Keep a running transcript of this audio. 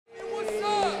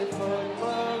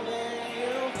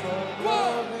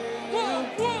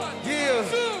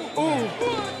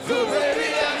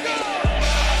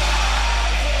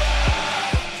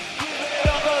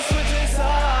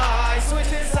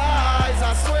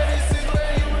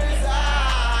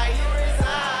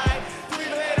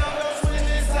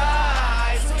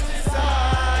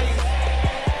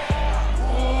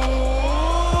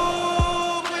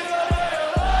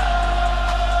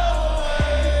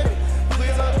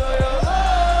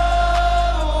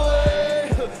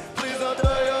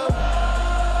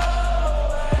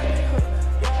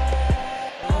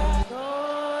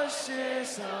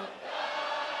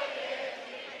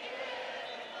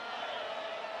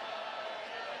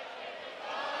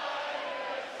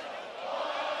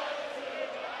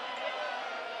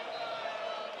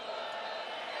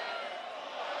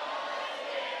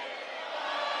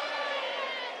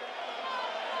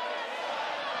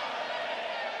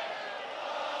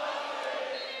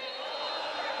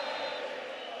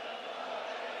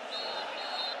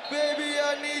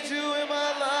I need you in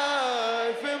my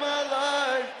life, in my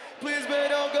life. Please, babe,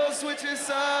 don't go switching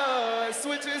sides,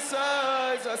 switching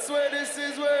sides. I swear this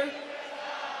is where.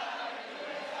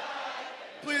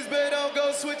 Please, babe, don't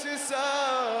go switching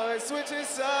sides, switching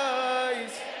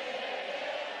sides.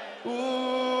 Ooh,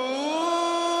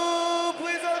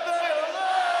 please don't throw your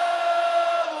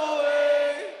love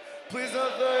away. Please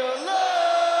don't throw your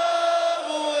love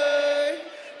away.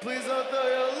 Please don't throw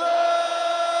your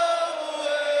love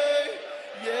away.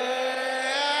 Yeah.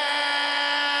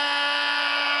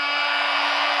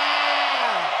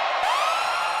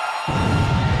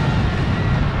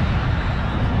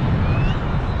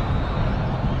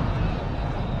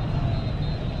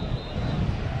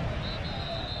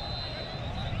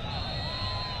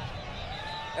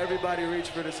 Everybody reach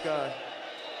for the sky.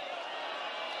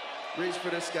 Reach for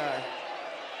the sky.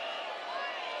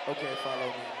 Okay, follow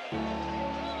me.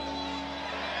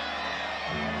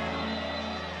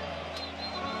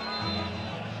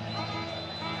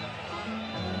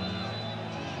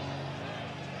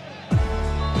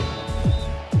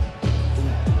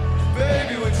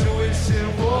 Baby, what you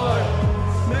wishing for?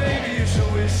 Maybe you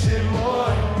should wish it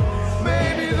more.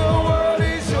 Maybe the world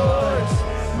is yours.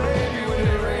 Maybe when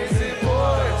it rains it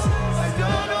pours. I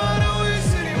don't know how to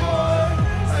wish anymore.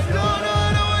 I don't know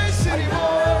how to wish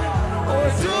anymore. Or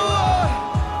do I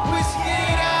wish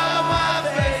it out of my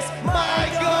face? My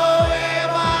go and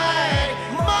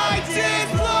my tears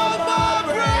blow my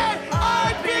breath. I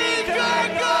think I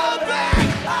go back.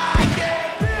 I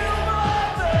can't feel my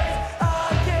face. I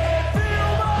can't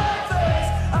feel my face.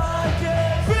 I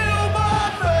can't feel my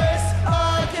face.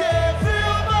 I can't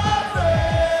feel my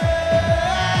face.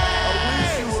 I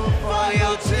wish you would find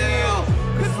your chill,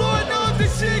 'cause Lord knows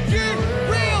this shit get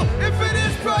real. If it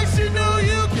is price you know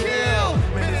you kill.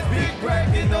 Man, it's big crack,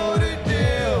 you know the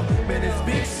deal. Man, it's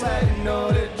big slide, you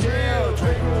know the drill.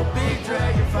 Drake with a big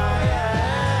dragon fire.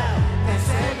 And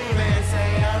say me, man, say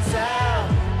I'm sound,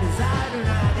 'cause I do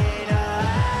not need a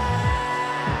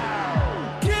help.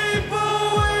 Keep on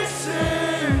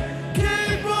wishing,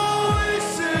 keep on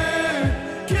wishing,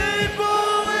 keep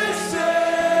on wishing.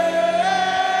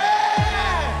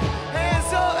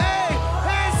 Hands up, hey,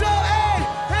 hands up, hey,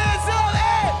 hands up,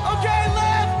 hey. Okay,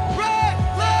 left, right,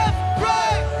 left,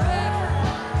 right.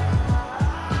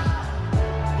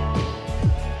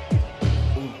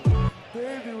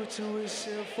 Baby, what you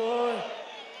wishing for?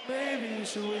 Maybe you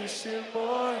should wish it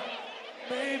more.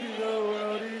 Maybe the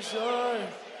world is yours.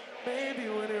 Maybe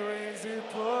when it rains it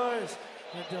pours.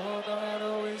 I don't know how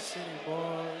to wish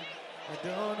anymore. I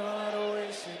don't know how to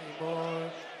wish anymore.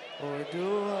 Or do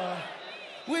I?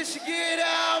 Wish you get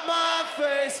out my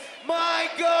face. My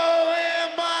go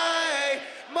and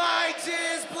my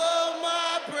tears blow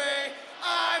my brain.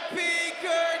 I peek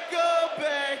her go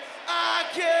back. I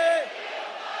can't.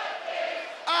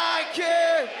 I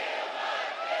can't.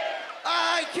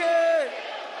 I can't.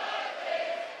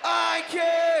 I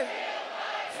can't.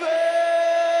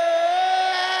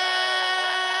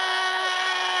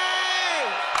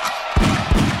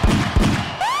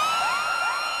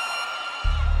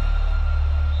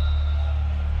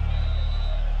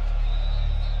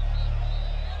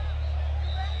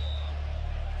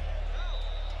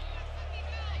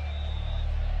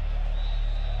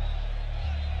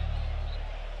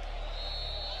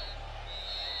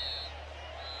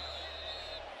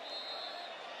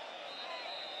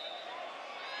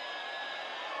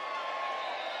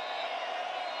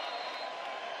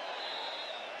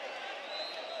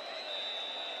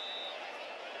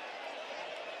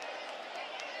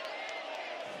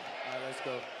 All right, let's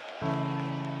go.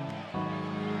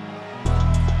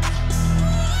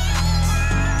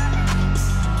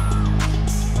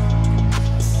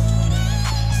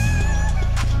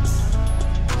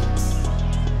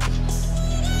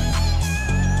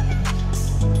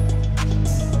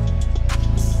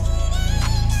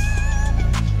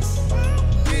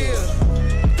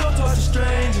 Don't talk to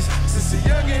strangers. Since a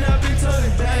youngin', I've been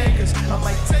telling bangers. I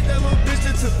might take that little bitch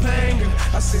to Topanga.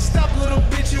 I said, stop, little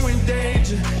bitch, you in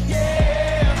danger.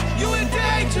 Yeah, you in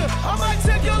danger. I might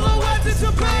take your little ass to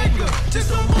Topanga. Just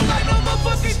don't move like no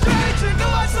motherfucking stranger. No,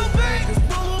 I so bangers.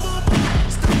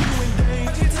 Stop, you in danger.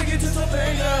 I can take you to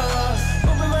Topanga.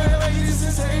 Open my head like you just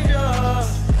in danger.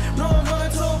 No, I'm going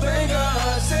to Topanga.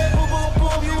 Say boom, boom,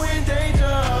 boom, you in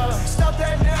danger. Stop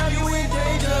that now, you in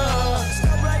danger.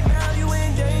 Stop right now, you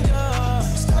in danger.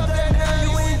 Stop that now,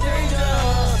 you in danger.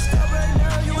 Stop right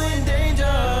now, you in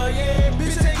danger. Yeah,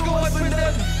 bitch, take a wife for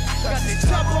nothing. Got the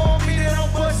chopper on me, then I'm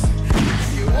bustin'.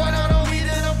 If you want out on me,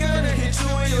 then I'm gonna hit you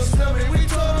in your stomach. We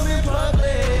told them in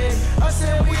public. I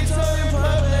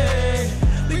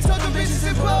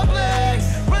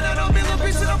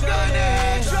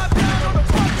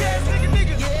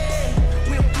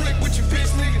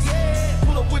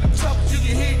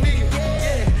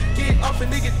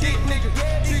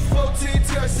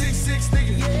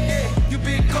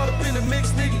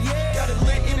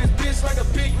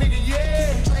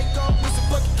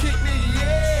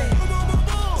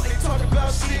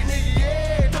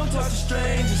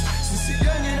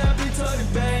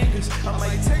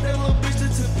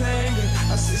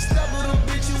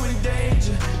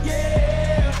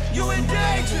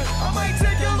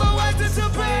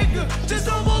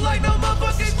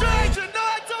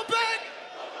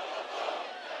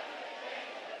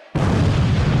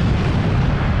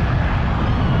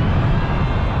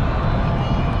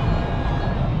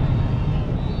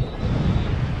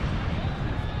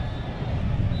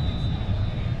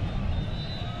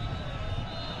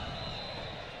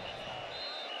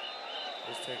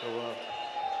Let's take a walk.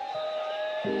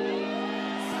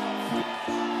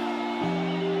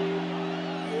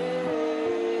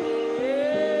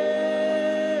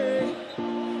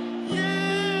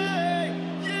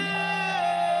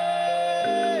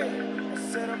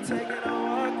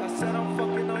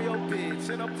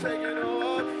 And I'm taking a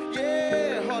walk.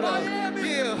 Yeah, hold on.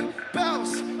 Yeah,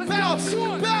 bounce, bounce,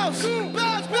 bounce,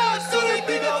 bounce, bounce. So they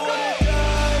think I wanna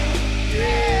die.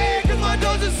 Yeah, cause my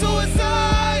dose is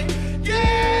suicide.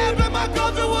 Yeah, but my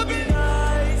culture would be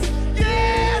nice.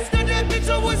 Yeah, snap that bitch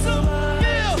up with some.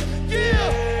 Yeah,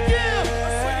 yeah, yeah. I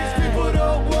swear these people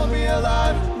don't want me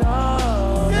alive.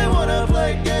 No, they wanna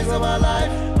play games of my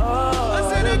life. I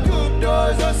said the coupe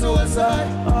doors are suicide.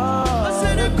 I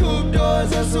said the coupe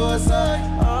doors are suicide.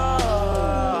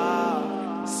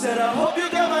 Said I hope you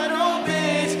got my own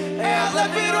bitch. Hey, I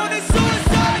left it on this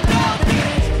suicide note,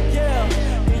 bitch.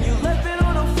 Yeah, and you left it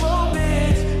on the floor,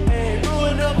 bitch. Hey,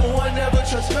 rule number one, never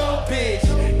trust no bitch.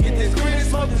 Get this green and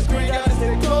smoke this green, gotta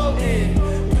stay cold in.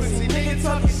 Pussy nigga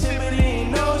talking shit, but he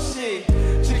ain't no shit.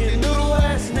 Chicken noodle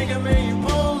ass nigga, man, you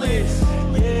boneless.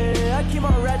 Yeah, I keep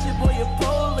my ratchet, boy, you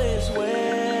Polish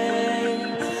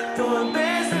way. Throwing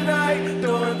bands tonight,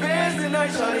 throwing bands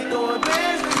tonight, shawty throwing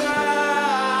bands tonight.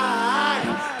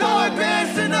 Throwing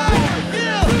bands tonight,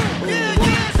 yeah, yeah,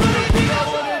 yeah. So they think I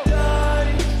wanna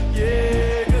die,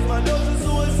 yeah, cause my nose is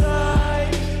suicide.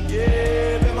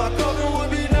 Yeah, but my cover would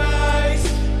be nice.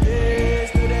 Yeah,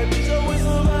 still that bitch up with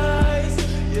some ice.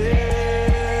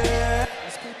 Yeah,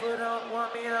 these people don't want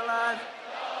me alive.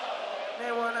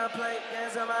 They wanna play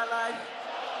games of my life.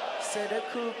 Said the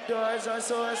coupe doors are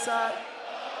suicide.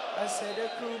 I said the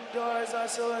coupe doors are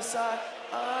suicide.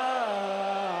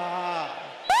 Ah.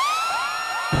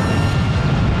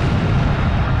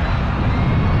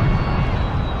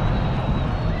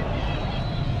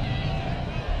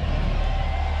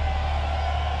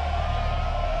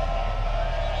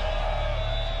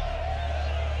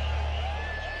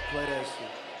 Play that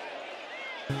shit.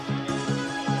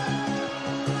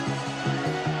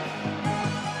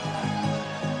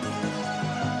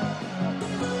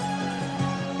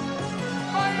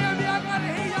 Miami, I gotta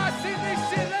hear y'all sing this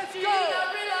shit. Let's go.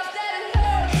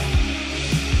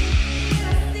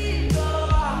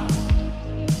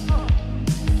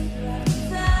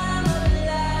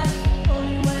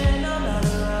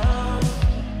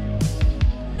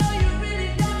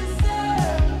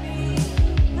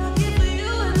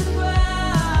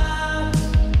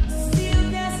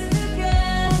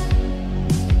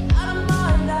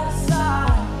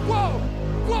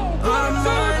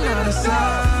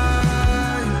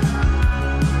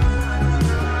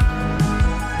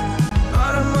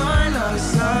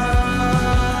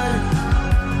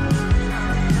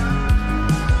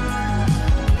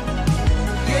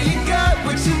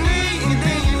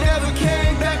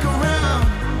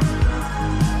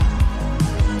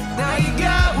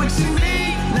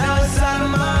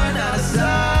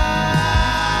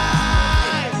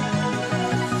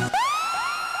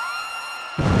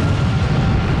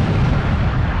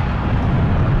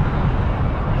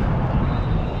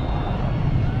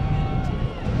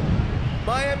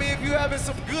 Miami, if you having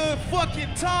some good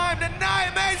fucking time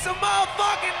tonight, make some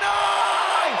motherfucking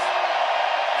noise!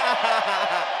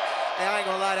 Hey, I ain't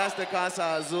gonna lie, that's the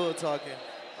Casa Azul talking.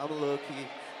 I'm a little key,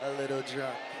 a little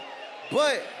drunk.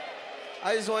 But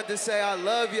I just wanted to say I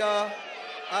love y'all.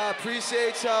 I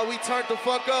appreciate y'all. We turned the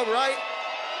fuck up, right?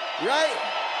 Right?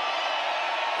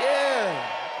 Yeah,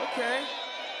 okay.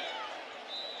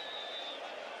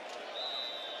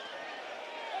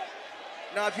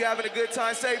 Now, if you're having a good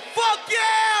time, say, fuck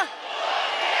yeah!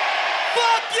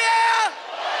 Fuck yeah!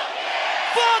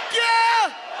 Fuck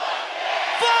yeah!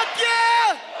 Fuck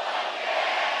yeah!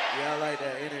 Yeah, I like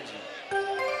that energy.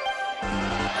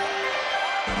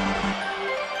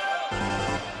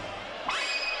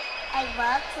 I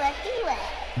love Trippie Web.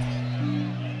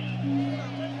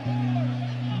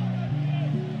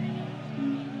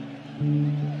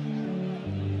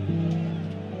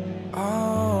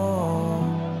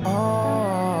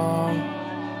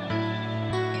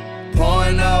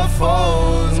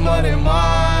 Foes, money,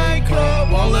 my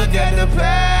club. Won't look at the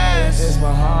past. It's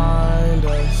behind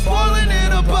us. Falling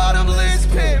in a bottomless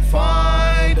pit.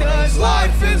 Find us.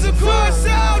 Life is a course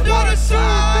out on the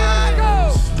side.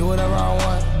 Do whatever I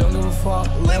want. Don't give a fuck.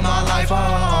 Live my life on.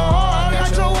 I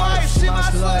got your wife. She my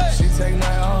slut. She take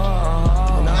night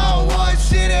on. I don't want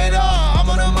shit at all. I'm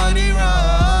on a money run.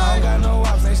 I ain't got no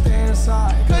ops. They stay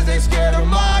inside. Cause they scared of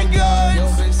my guns. Yo,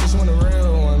 bitch, this one the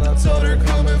real one. I Told her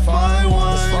come and find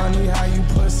one. It's funny how you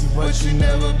pussy, but you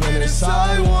never been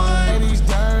inside one. Hey, these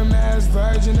damn ass,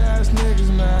 virgin ass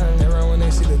niggas, man. They run when they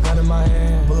see the gun in my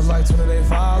hand. Bullets like Twitter, they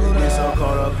follow that. So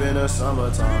in the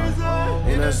summertime.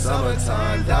 In the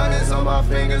summertime, diamonds on my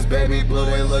fingers, baby blue,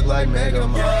 they look like Mega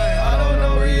Mine. I don't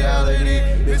know reality,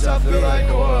 bitch, I feel like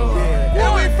oil.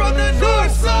 Yeah, we from the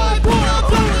north side, pull up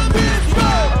on the bitch,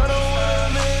 right? I don't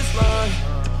wanna miss line.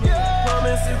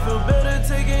 Promise it feel better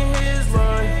taking his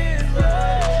line.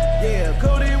 Yeah,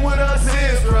 Cody with us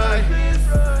is right.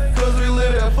 Cause we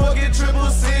live that fucking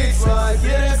 666 life.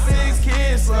 Yeah, that 6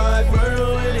 kids life. Murder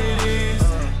what it is.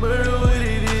 Murder what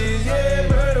it is. Yeah,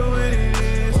 murder what it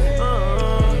is.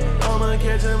 I'ma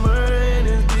catch a murder in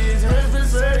this bitch. Hurts for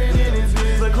certain in this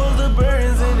bitch. Like close the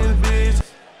burns in this bitch.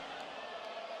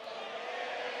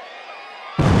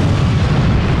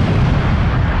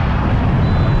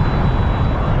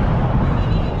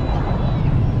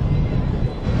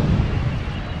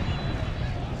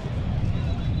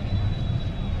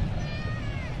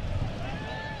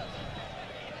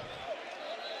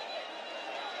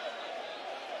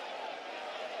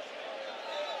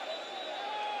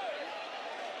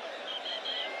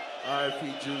 RIP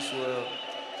Juice WRLD.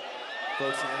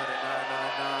 Folks in the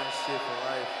 999 shit for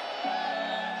life.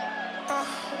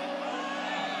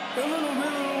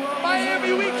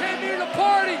 Miami, we came here to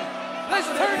party. Let's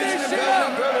turn this shit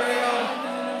up.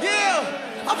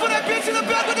 Yeah, I put that bitch in the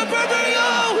back with the Burberry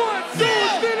on. 1, 2,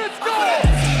 3, let's go.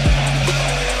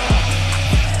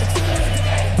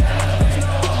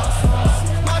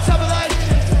 My chopper like,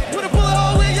 put a bullet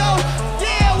hole in yo.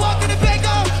 Yeah, walk in the back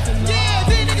on. Yeah,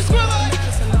 these niggas squirrel like.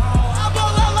 I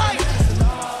ball out like.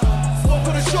 Walk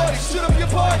with a shorty, shoot up your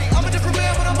party. I'm a different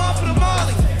man when I'm off for the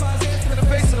molly. In the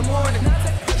face of the morning.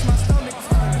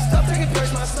 Stop taking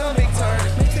first, my stomach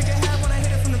turning. Take a half when I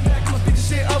hit it from the back. I'ma beat the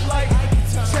shit up like.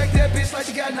 Check that bitch like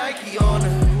she got Nike on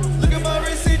her. Look at my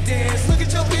wrist, it dance. Look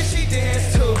at your bitch, she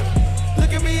dance too.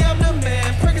 Look at me, I'm the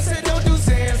man. Percocet, don't do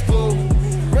Zans, boo.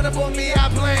 Run up on me, I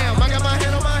blam. I got my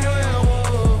hand on my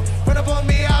hammer. Run up on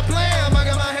me, I blam. I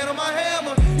got my hand on my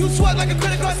hammer. You sweat like a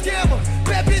credit card scammer.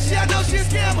 Bad bitch, yeah, I know she a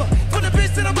scammer. From the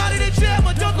bitch to the body, they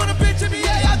jammer. Dunk on the bitch,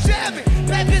 NBA, I'm jamming.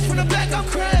 Bad bitch from the back, I'm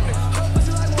cramming.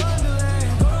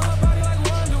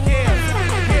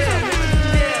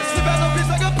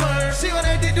 She on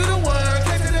that dick, do the work.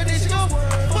 Came to that dick, she gon'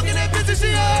 fucking that bitch and she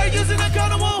heard. Using a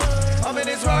condom. I'm in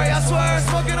this Rari, I swear,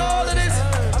 smoking all of this.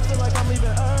 I feel like I'm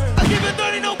leaving Earth. I give it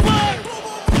 30, no bug.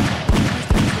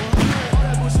 All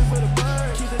that bullshit for the bird.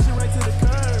 Keep that shit right to the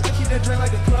curb. I keep that drink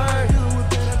like a clerk. Dealing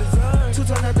with pain I deserve. 2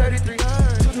 times that 33.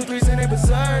 2 3s in it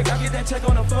berserk. I get that check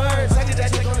on the first. I get that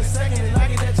check on the second. And I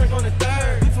get that check on the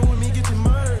third. Beefing with me, get your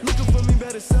murk. Looking for me,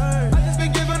 better serve. I just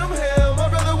been giving them hell. My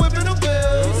brother whipping them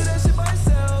bills. He did that shit by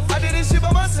himself. I did this shit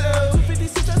by myself.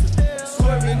 256, that's a deal.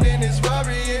 Swerving in this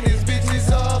Rari and his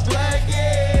bitches all black,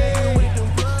 yeah. With them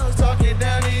bros talking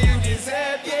down to you, just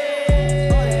have,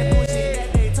 yeah. All that bullshit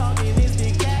that they talking is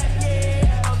big cap,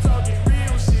 yeah. I'm talking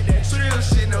real shit, that real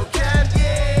shit, no cap,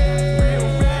 yeah. Real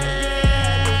rap,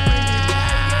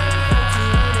 yeah.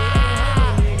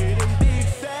 Nigga, them big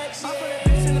facts, yeah. I put that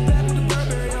bitch in the back with the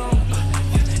Burberry on.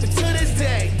 And to this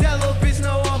day, that little bitch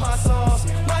know all my songs.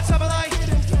 My chopper like,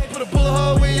 put a bullet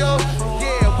hole in yo.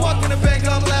 Yeah, walk in the back,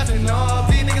 I'm laughing off.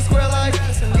 These niggas square like,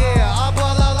 yeah, I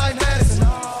ball out like Madison.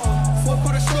 4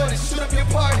 quarter shorty, shoot up your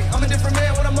party. I'm a different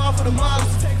man when I'm off for the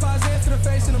models. Take 5 Zans to the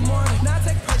face in the morning. Now I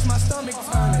take perks, my stomach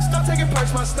turning. Stop taking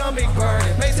perks, my stomach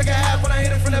burning. May take a half when I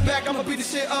hit it from the back. I'ma beat the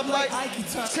shit up like Ike.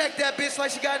 Check that bitch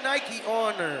like she got Nike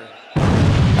on her.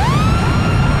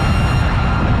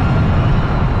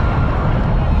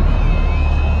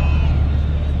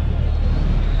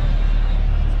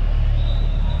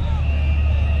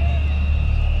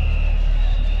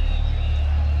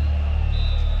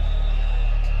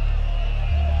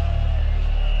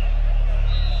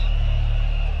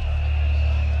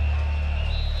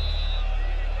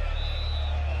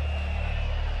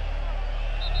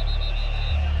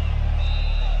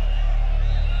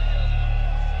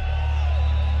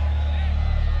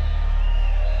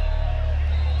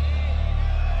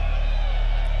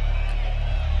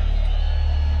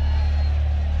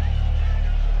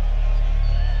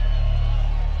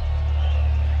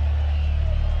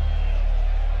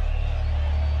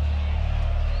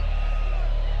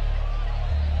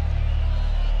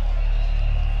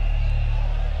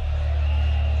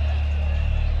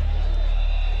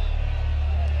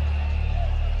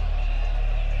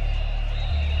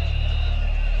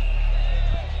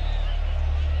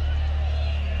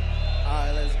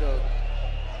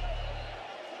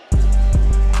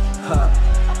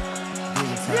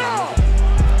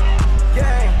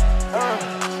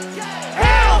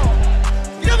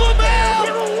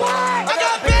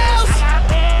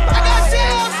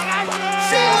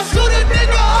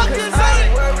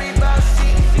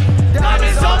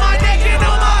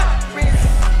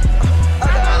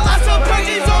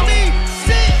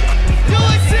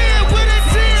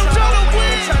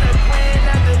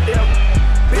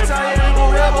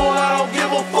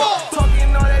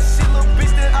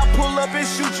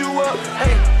 up.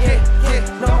 Hey, yeah,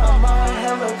 no, my mind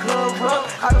hella corrupt.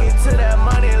 I get to that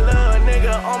money, little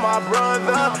nigga, on my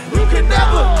brother. You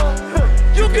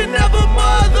can never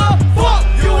motherfuck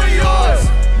you and yours.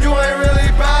 You ain't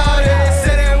really bout it.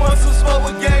 Said they want some smoke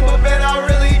with gang, but man, I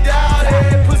really doubt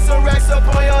it. Put some racks up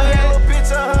on your head, little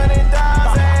bitch,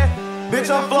 $100,000. Bitch,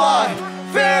 I'm fly.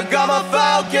 Fair got my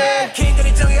Falcon. King of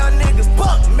the jungle, y'all niggas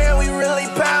buck. Man, we really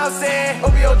bouncing.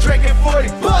 OBO drinking 40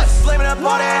 bucks. Blaming up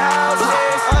all that houses.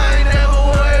 I ain't never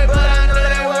worried, but I know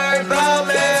they worry about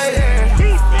me.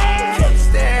 Keep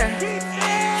staring.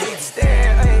 Keep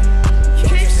staring.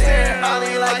 Keep staring. I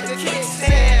only like to keep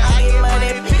staring. I get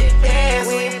money, big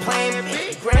bands. We ain't playing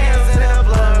big grams in the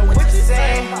blood. What you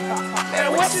saying?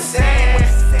 Man, what you saying?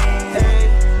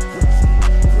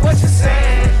 What you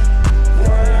saying?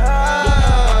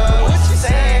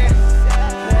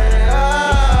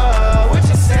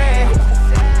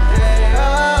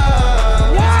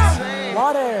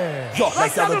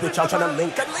 Like the other bitch, I'm tryna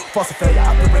link. False affair,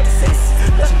 I operate the sense.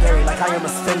 Legendary, like I am a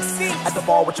sphinx. At the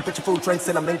ball with your bitch and food drinks,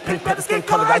 and I'm in pink pepper skin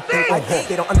color. I think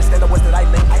they don't understand the words that I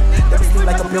link. They be sweet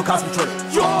like a Bill Cosby drink.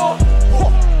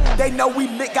 They know we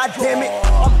lit, goddammit.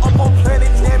 I'm up on Planet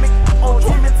Namek. On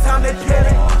Demon Town, they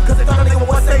panic. Cause they thought a nigga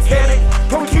was satanic.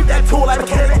 Can we keep that tool like a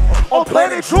mechanic? On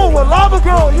Planet True with Lava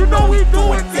Girl, you know we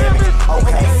do it, damn it.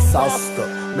 Okay, Sauster.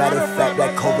 Matter of fact,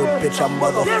 that Cobra bitch, I'm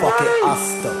motherfucking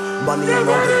Asta. Money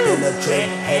longer than a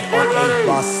dreadhead on a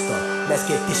roster. Let's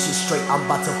get this shit straight, I'm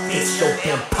about to fix your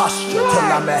damn posture. Till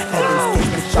I'm at heaven's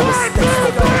gate, bitch, I'm a stay.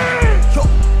 Yo.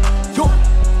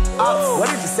 What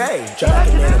did you say? Just like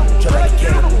an animal, just like a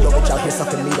cannibal. Yo, bitch, out here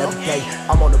sucking meat every day.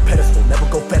 I'm on the pedestal, never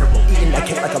go federal. Eating that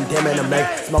cake like I'm damn anime.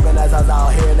 Smoking as I was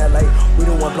out here in LA. We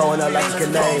the one blowing up like a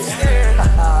grenade.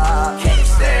 Keep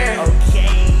staring. Okay.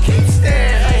 Keep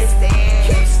staring.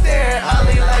 Keep staring. I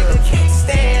only like a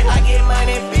kickstand. I get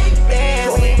money, big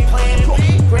bands. We ain't playing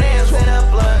big grams in the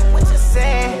blood. What you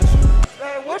saying?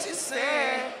 Hey, what you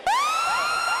saying?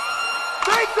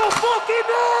 Make some fucking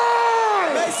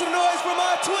noise! Make some noise for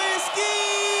my twin ski.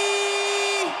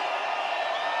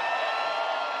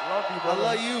 Love you, I brother.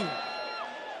 love you.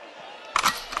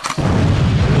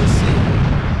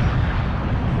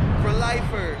 For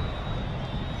lifer.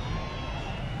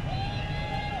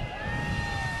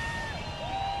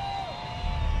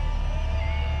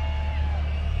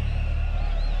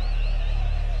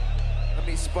 Let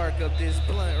me spark up this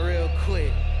blunt real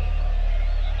quick.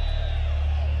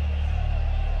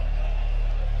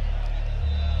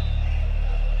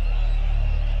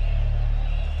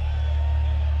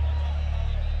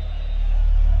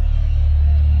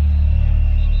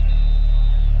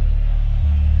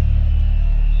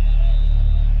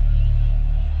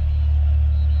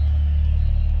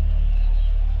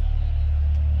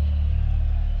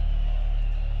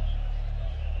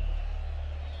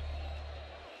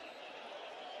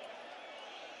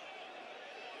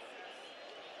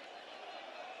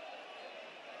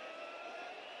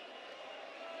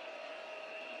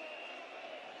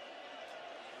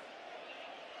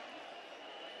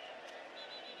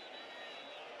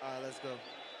 Alright, let's go.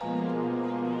 Oh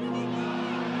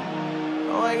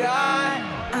my God.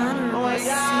 Oh my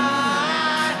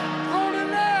God.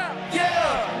 Rolling out.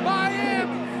 Yeah.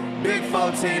 Miami. Big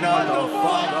 14 on the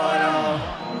fuck going on.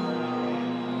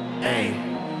 Hey,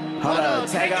 hold up,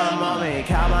 take a moment.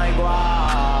 Count my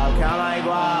guap, count my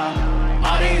guap.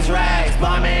 All these racks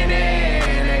bumming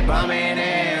in, they bumming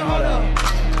in. Hold up.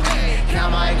 Hey,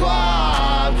 count my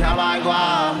guap, count my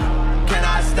guap. Can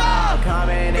I stop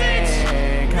coming in?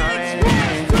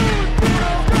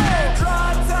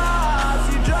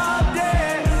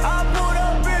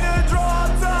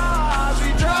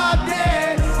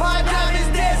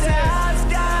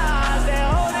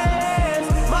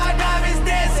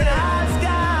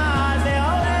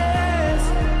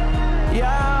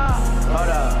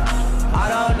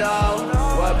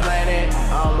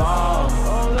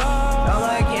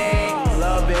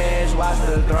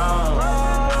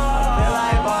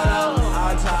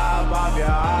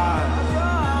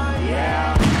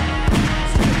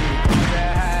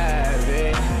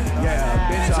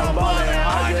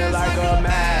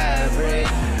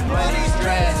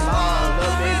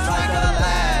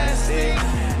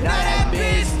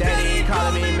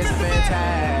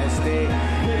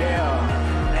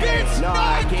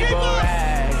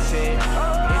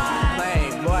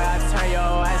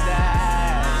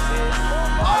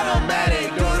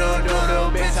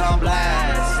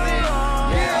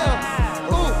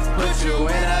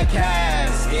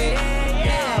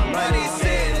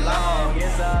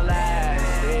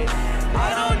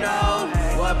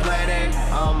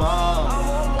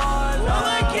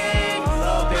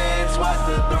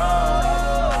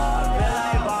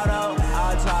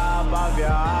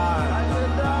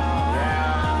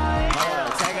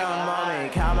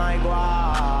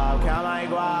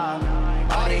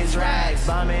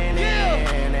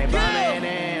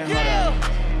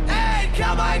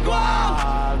 count my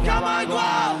guap, count my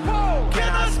guap.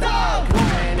 Can I stop?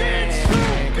 Bitch,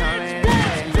 bitch,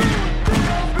 bitch,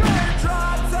 bitch.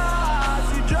 Drop top,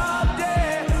 she dropped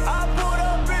it. I put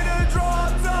up in the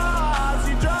drop top,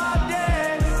 she dropped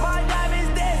it. My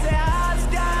diamonds dancing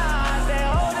hopscotch, they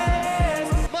hold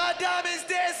it. My diamonds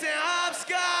dancing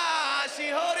hopscotch, she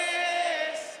hold it.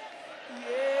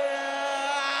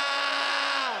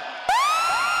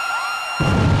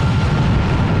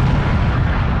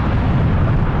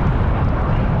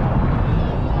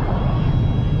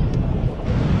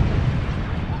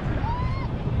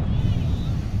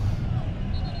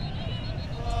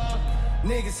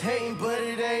 Niggas hating, but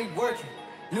it ain't working.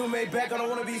 New made back, I don't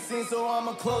wanna be seen, so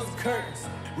I'ma close the curtains.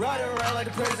 Riding around like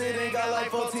the president, got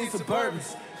like 14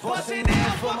 Suburbans. Busting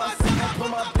down for myself, I put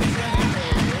my bitch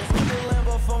in the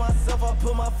Lambo for myself, I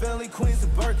put my family Queens to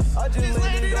Berkins. I just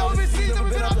landed overseas, never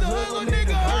been out the hood, little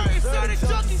nigga hurt. Started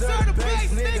junkie, started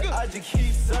base, nigga. I just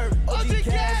keep serving. OG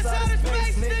gas out of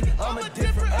space, nigga. I'm a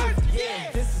different earth,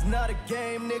 yeah. This is not a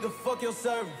game, nigga, fuck your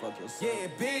server. Yeah,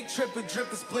 big Trippie,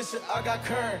 dripping, split shit, I got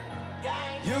current.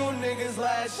 You niggas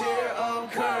last year, I'm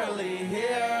currently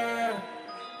here.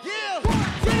 Yeah,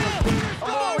 yeah,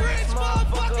 I'm a rich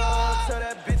motherfucker. Tell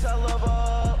that bitch I love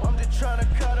her. I'm just tryna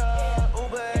cut her.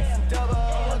 Uber X and double.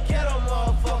 I'm a ghetto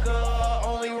motherfucker.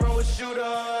 Only roll with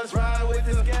shooters. Ride with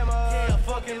this scammer. Yeah,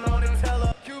 fucking on the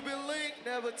teller. Cuban link,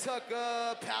 never tuck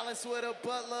up. Palace with a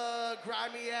butler.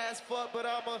 Grimy ass fuck, but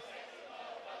I'm a.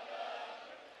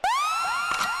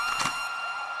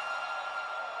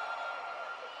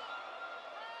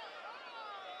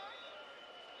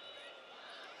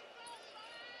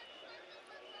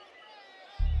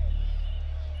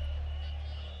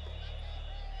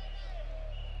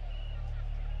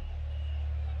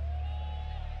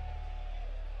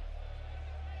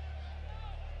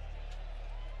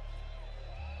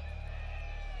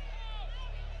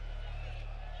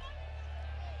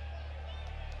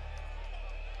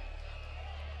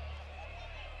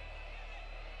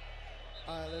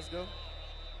 All right, let's go.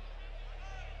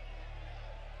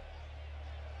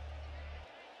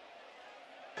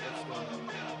 Let's go.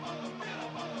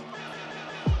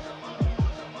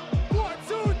 1,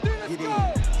 2, 3, let's go.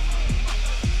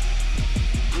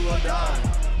 You gon' die.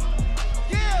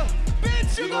 Yeah,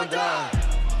 bitch, you gon' die.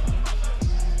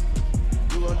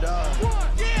 You gon' die. 1,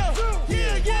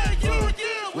 Yeah, 2,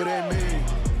 yeah. What they mean?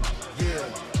 Yeah,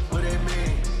 what they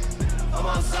mean? I'm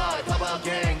outside, pop out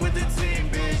gang with the team,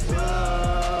 bitch.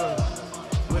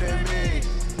 What they mean?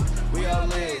 We all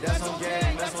lit, that's on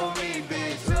gang, that's on me,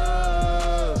 bitch.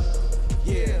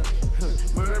 Yeah,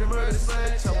 murder, murder,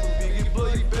 slash, chop a biggie,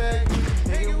 bloody bag.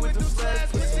 Hanging with them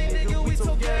slats, pussy nigga, we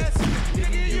so gas.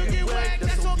 Nigga, you get whacked,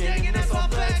 that's on gang and that's on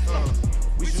facts.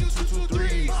 We shoot 2, 2,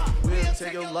 3s, we'll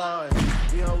take your line.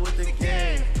 We all with the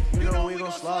gang, you know we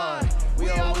gon' slide. We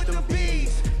all with them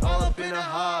bees, all up in a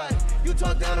high. You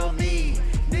talk down on me,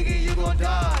 nigga, you gon'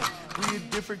 die. We a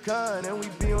different kind, and we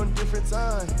be on different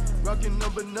time. Rockin'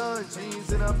 number 9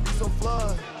 jeans, and I be so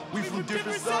fly. We from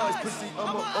different sides, pussy,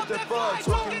 I'ma up that bar.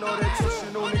 Talking all that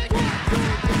tension on it,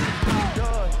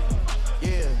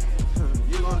 yeah,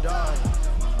 you gon' die.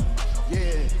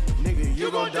 Yeah, nigga, you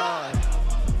gon' die.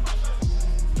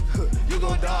 You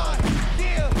gon' die.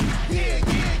 Yeah.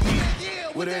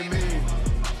 What they mean?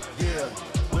 Yeah,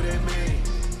 what they mean?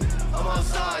 I'm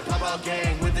outside, pop out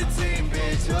gang with the team,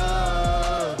 bitch.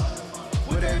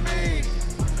 What they mean?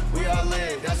 We all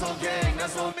lit, that's on gang,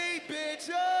 that's on me, bitch.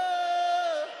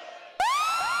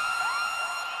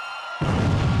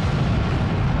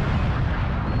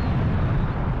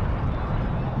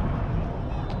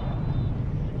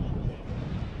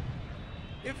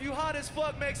 If you hot as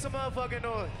fuck, make some motherfucking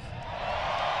noise.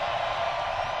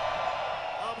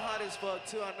 I'm hot as fuck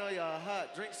too, I know y'all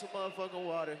hot. Drink some motherfucking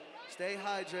water. Stay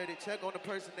hydrated, check on the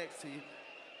person next to you.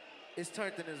 It's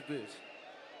turned in this bitch.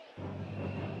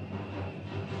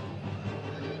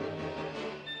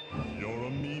 You're a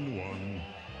mean one,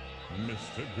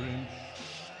 Mr. Grinch.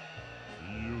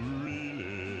 You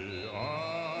really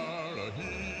are a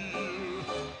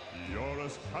heel. You're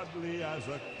as cuddly as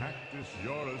a cactus.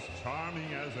 You're as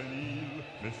charming as an eel,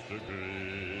 Mr.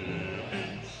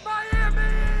 Grinch.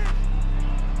 Miami!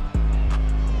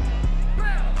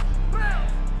 Bounce,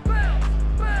 bounce, bounce,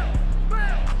 bounce,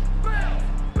 bounce,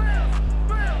 bounce, bounce,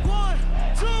 bounce. 1,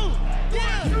 2,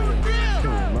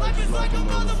 yeah. Life is like a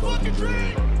motherfucking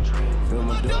dream. Fill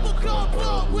my double cup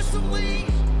up with some lean.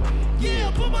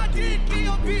 Yeah, put my dick in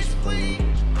your bitch, please.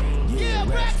 Yeah,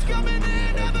 racks coming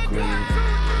in, evergreen.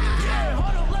 Yeah,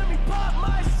 hold on, let me pop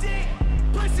my shit.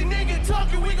 Pussy nigga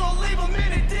talking, we gon' leave him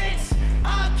in a ditch.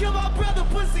 I'll kill my brother,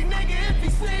 pussy nigga, if he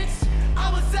snitch.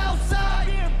 I was outside,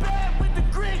 yeah, bad with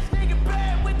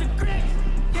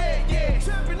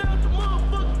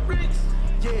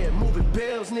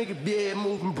nigga bed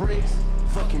moving bricks.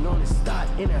 Fucking on the stock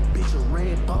in that bitch a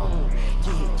red bone.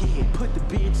 Yeah, put the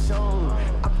bitch on.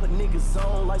 I put niggas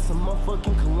on like some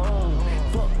motherfucking cologne.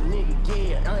 Fuck nigga,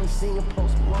 yeah, I ain't seen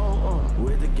Post Malone.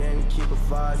 With the game, keep a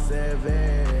 5'7".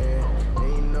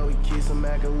 And you know he keeps some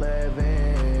Mac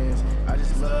 11s. I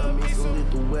just love me some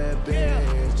lethal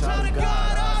weapons. Child of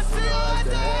God, I see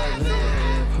the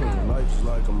heaven. Life's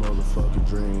like a motherfucking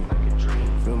dream.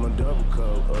 Fill my double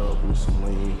cup up with some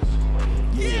lean.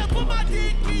 Yeah, put my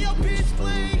dick in your bitch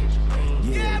spleen.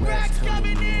 Yeah, racks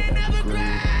coming in evergreen.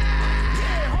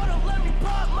 Yeah, hold up, let me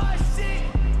pop my shit.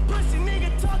 Pussy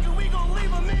nigga talking, we gon'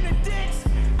 leave him in the dicks.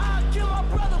 I'll kill my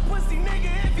brother, pussy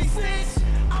nigga, if he snitch.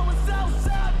 I was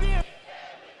outside being.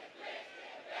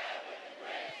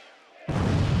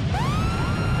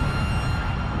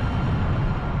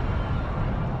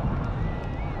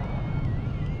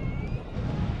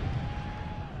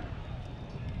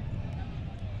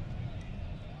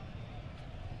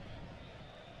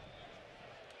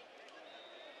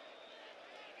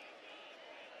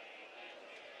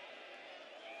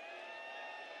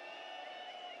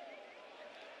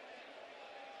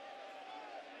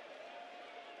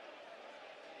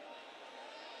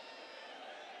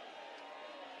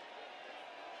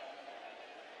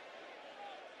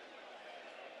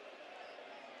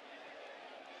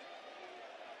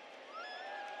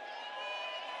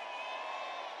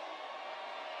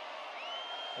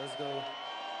 Let's go.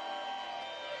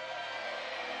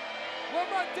 Where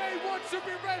my day one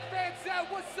Trippie Red fans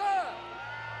at? What's up?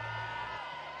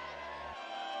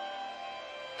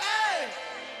 Hey!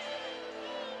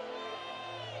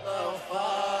 Little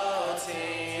 14,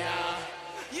 yeah.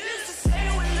 You used to say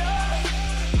with love,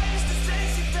 I used to say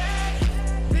she bad.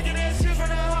 Thinking that shit from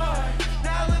the heart.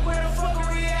 Now look where the fuck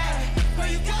we at. But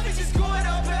you got me just going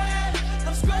all bad.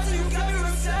 I'm scratching, you got me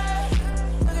real sad.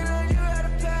 Looking on you at a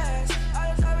pass.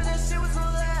 I thought that shit was the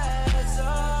last.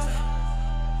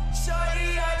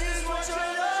 Shorty, I just want your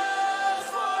love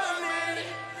for a minute.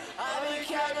 I've been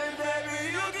capping,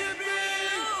 baby, you give me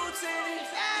lieutenant.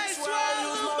 That's why I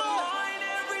lose my mind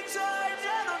every time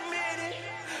that I'm in it.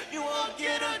 You won't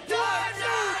get a dime,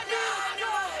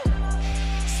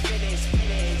 spinach,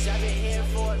 I've been here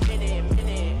for a minute.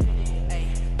 Ay,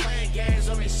 playing games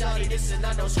on me, shawty, this is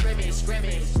not no scrimmage.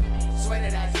 Swear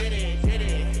that I did it.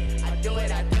 I do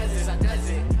it, I does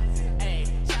it. Ay,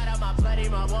 shout out my bloody,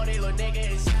 my money, little nigga,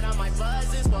 and shout out my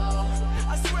buzz as well.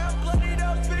 I swear I'm bloodied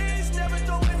up fiends, never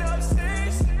throwing up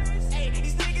sticks. Ay,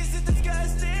 these niggas is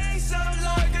disgusting, sound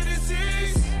like a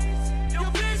disease. Your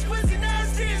bitch pussy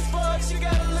nasty as fuck, she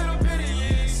got a little bit of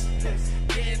yeast.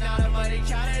 Getting all the money,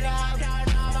 counting out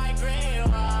my green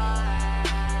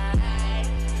line.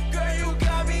 Girl, you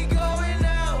got me going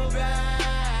out back.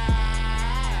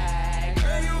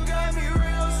 Girl, you got me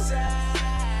real sad.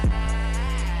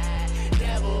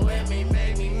 Devil with me,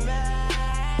 make me mad.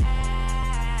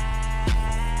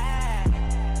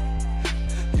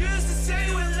 You used to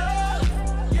say with love,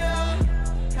 yeah.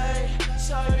 Hey,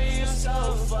 sorry, you're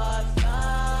so fucked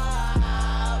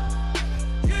up.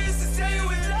 You used to say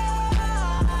with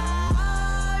love,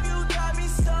 you got me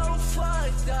so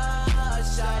fucked up.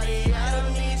 Shawty, I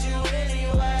don't need you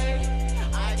anyway.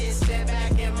 I just sit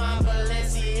back in my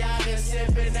Balenciaga,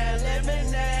 sipping that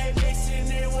lemonade, mixing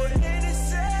it with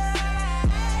Hennessy,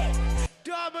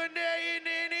 dominating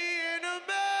any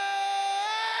enemy.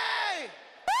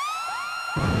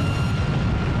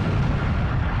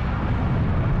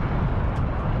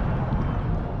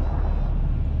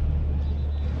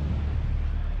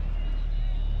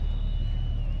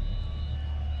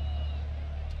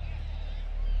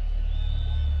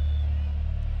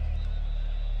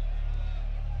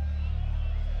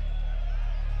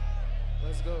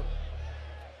 Let's go.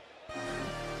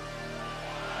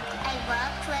 I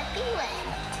love Trippie Red.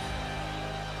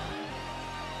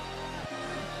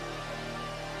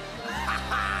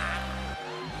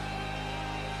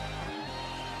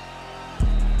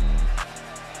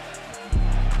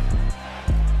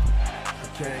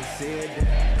 Can't see it down.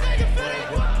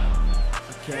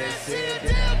 Can't see it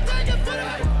down.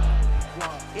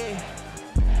 Yeah.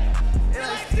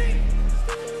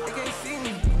 They can't see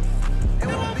me. They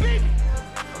won't beat me.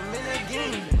 I'm in that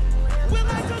game. We're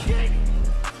like a king.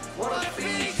 What a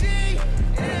Fiji,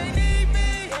 it ain't need me.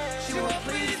 She won't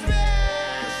please me.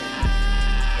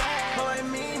 How I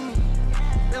mean me.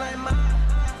 They like mine.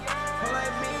 How I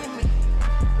mean me.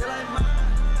 They like mine.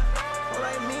 How I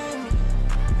mean me.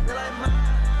 They like mine.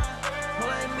 How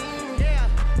I mean me. Yeah,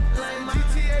 They like mine.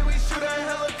 GTA, we shoot at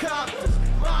helicopters.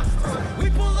 Monsters, we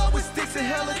pull up with sticks and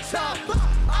hella choppers.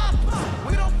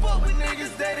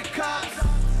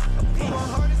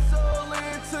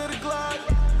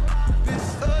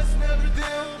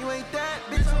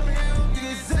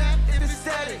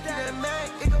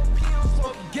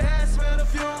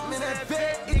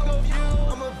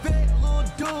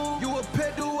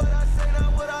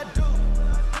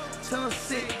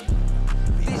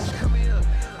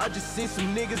 seen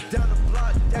some niggas down the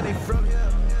block, that ain't from here.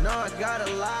 No, I got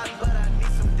a lot, but I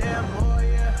need some damn more,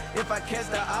 yeah. If I catch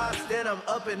the ops, then I'm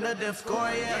up in the damn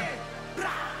score, yeah.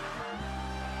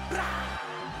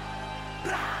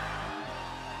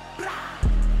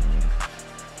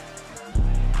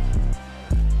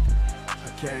 I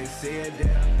can't see a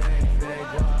damn thing if it ain't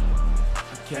guap.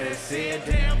 I can't see a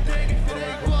damn thing if it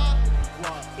ain't guap.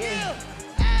 Yeah,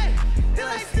 hey, they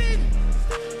like Stevie.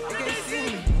 You can't see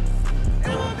me.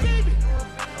 And one baby,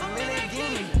 I'm in that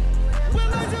guinea.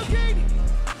 Well, I'm zucchini.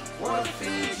 Wanna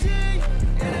feed you,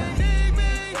 and I need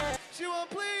me. She won't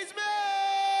please me.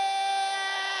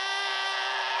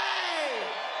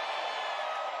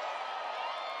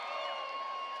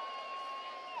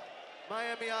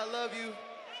 Miami, I love you.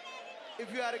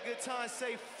 If you had a good time,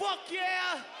 say fuck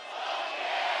yeah.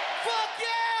 Fuck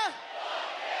yeah.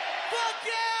 Fuck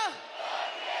yeah.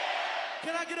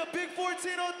 Can I get a big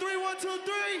 14 on 3? 1, 2, 3.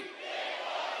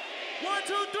 1,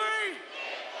 2, 3.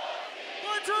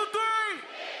 1, 2, 3.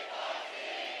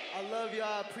 I love y'all.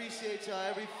 I appreciate y'all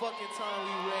every fucking time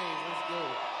we raise. Let's go.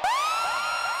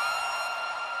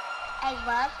 I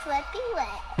love Trippie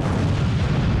Wet.